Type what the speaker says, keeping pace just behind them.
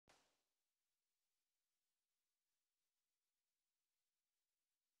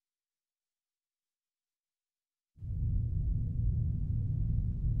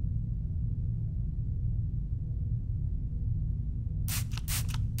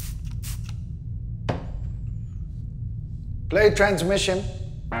Play transmission.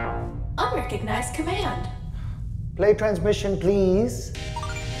 Unrecognized command. Play transmission, please.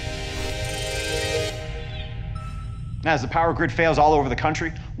 As the power grid fails all over the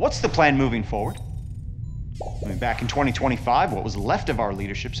country, what's the plan moving forward? I mean, back in 2025, what was left of our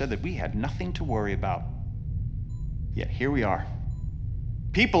leadership said that we had nothing to worry about. Yet here we are.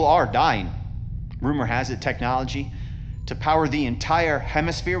 People are dying. Rumor has it technology to power the entire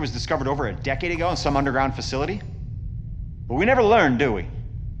hemisphere was discovered over a decade ago in some underground facility. But we never learned, do we? I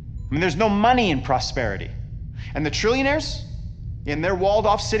mean, there's no money in prosperity. And the trillionaires, in their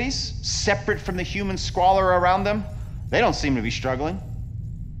walled-off cities, separate from the human squalor around them, they don't seem to be struggling.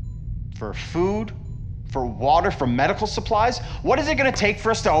 For food, for water, for medical supplies, what is it going to take for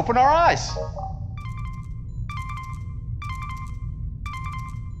us to open our eyes?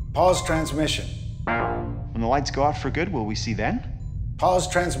 Pause transmission. When the lights go out for good, will we see then? Pause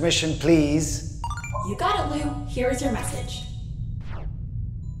transmission, please. You got it, Lou. Here is your message.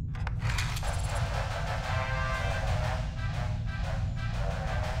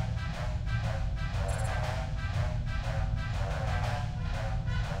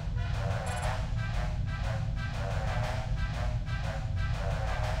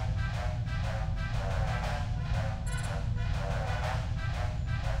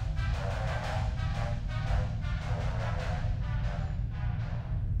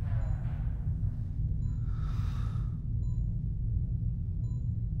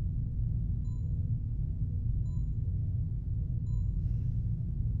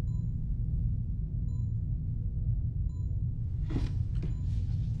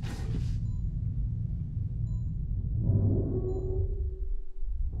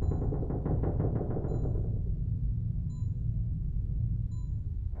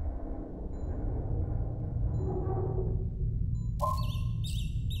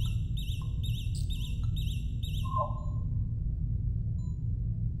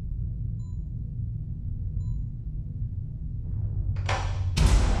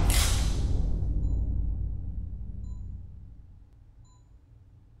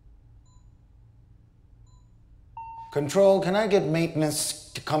 Control, can I get maintenance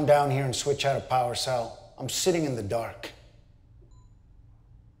to come down here and switch out a power cell? I'm sitting in the dark.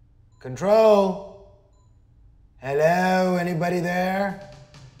 Control? Hello, anybody there?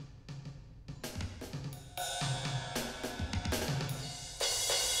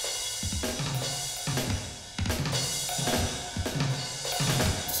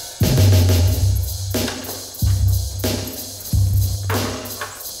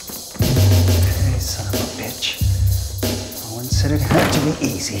 Hey, son of a bitch. I once said it had to be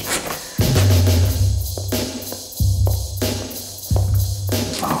easy.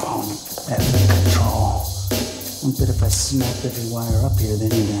 Control. I bet if I snapped every wire up here,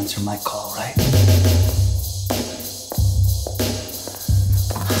 then you'd answer my call, right?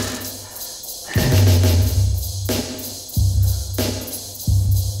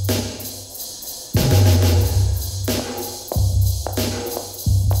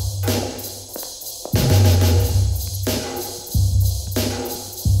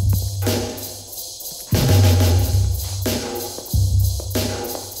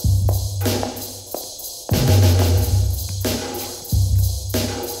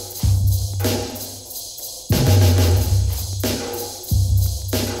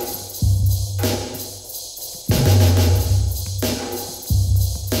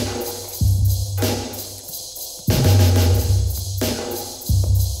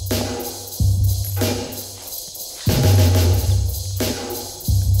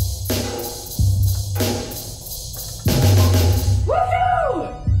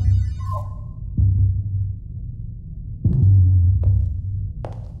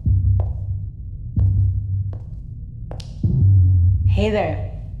 Hey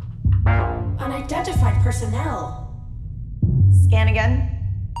there. Unidentified personnel. Scan again.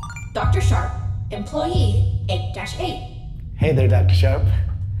 Dr. Sharp, employee 8-8. Hey there, Dr. Sharp.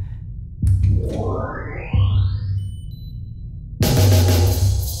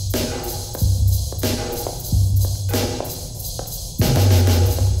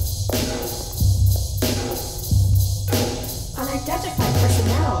 Unidentified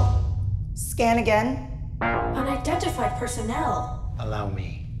personnel. Scan again. Unidentified personnel. Allow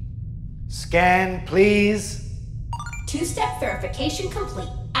me. Scan, please. Two-step verification complete.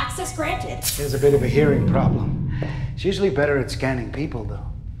 Access granted. There's a bit of a hearing problem. She's usually better at scanning people, though.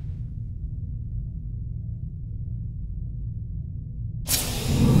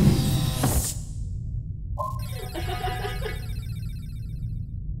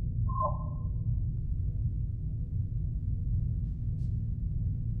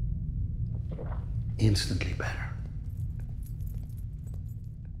 Instantly better.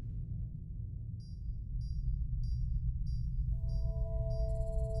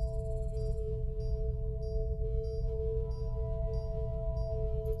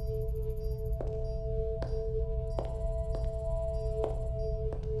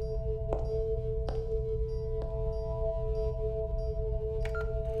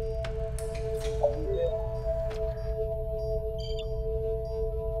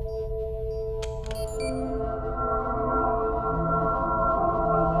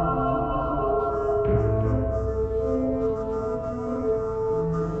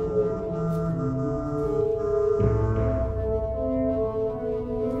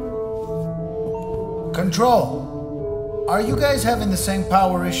 Control, are you guys having the same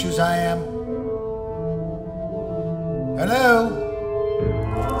power issues I am? Hello?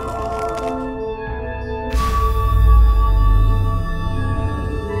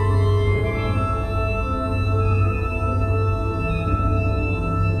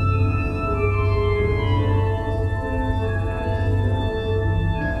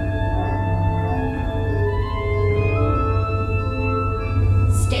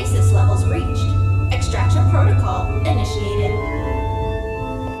 Stasis levels reached. Extraction protocol initiated.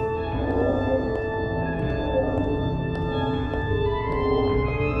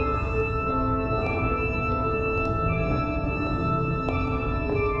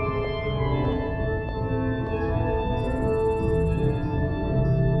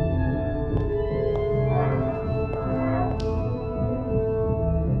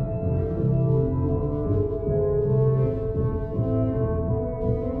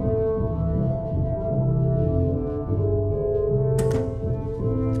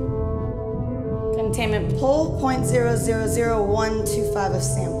 Containment pull 0.000125 of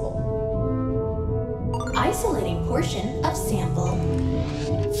sample. Isolating portion of sample.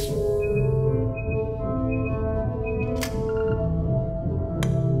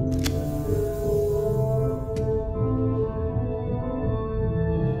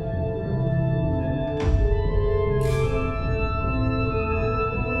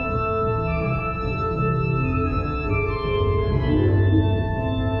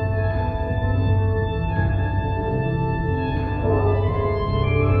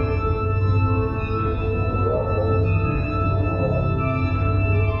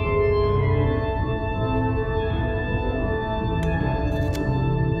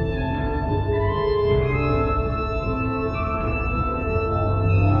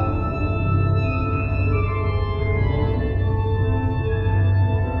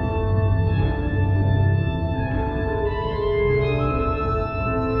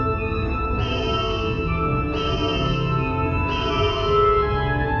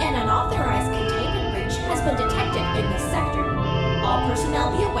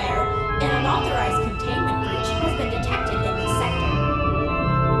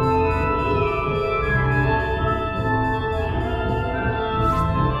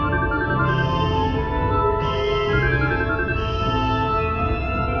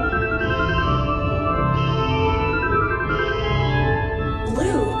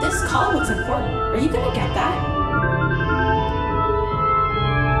 Are you gonna get that?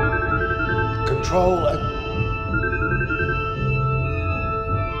 Control.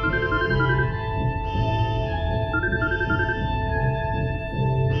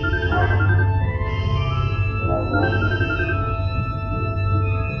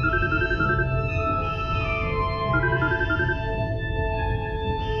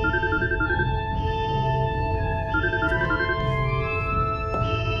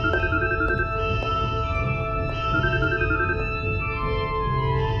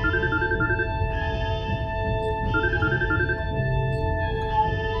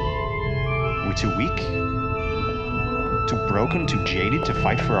 Too weak? Too broken, too jaded to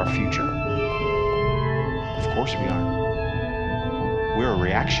fight for our future? Of course we aren't. We're a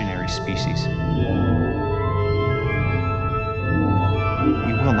reactionary species.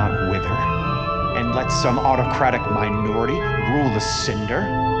 We will not wither and let some autocratic minority rule the cinder.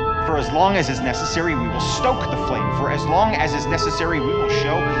 For as long as is necessary, we will stoke the flame. For as long as is necessary, we will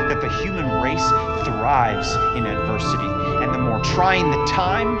show that the human race thrives in adversity. And the more trying the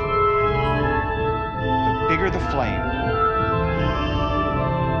time, bigger the flame.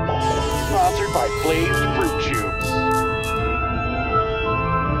 Sponsored by Blazed Fruit Tubes.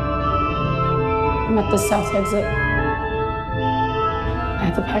 I'm at the south exit. I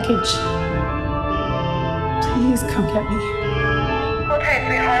have the package. Please come get me. Okay,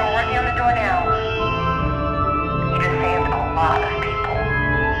 sweetheart, we're working on the door now. You just saved a lot of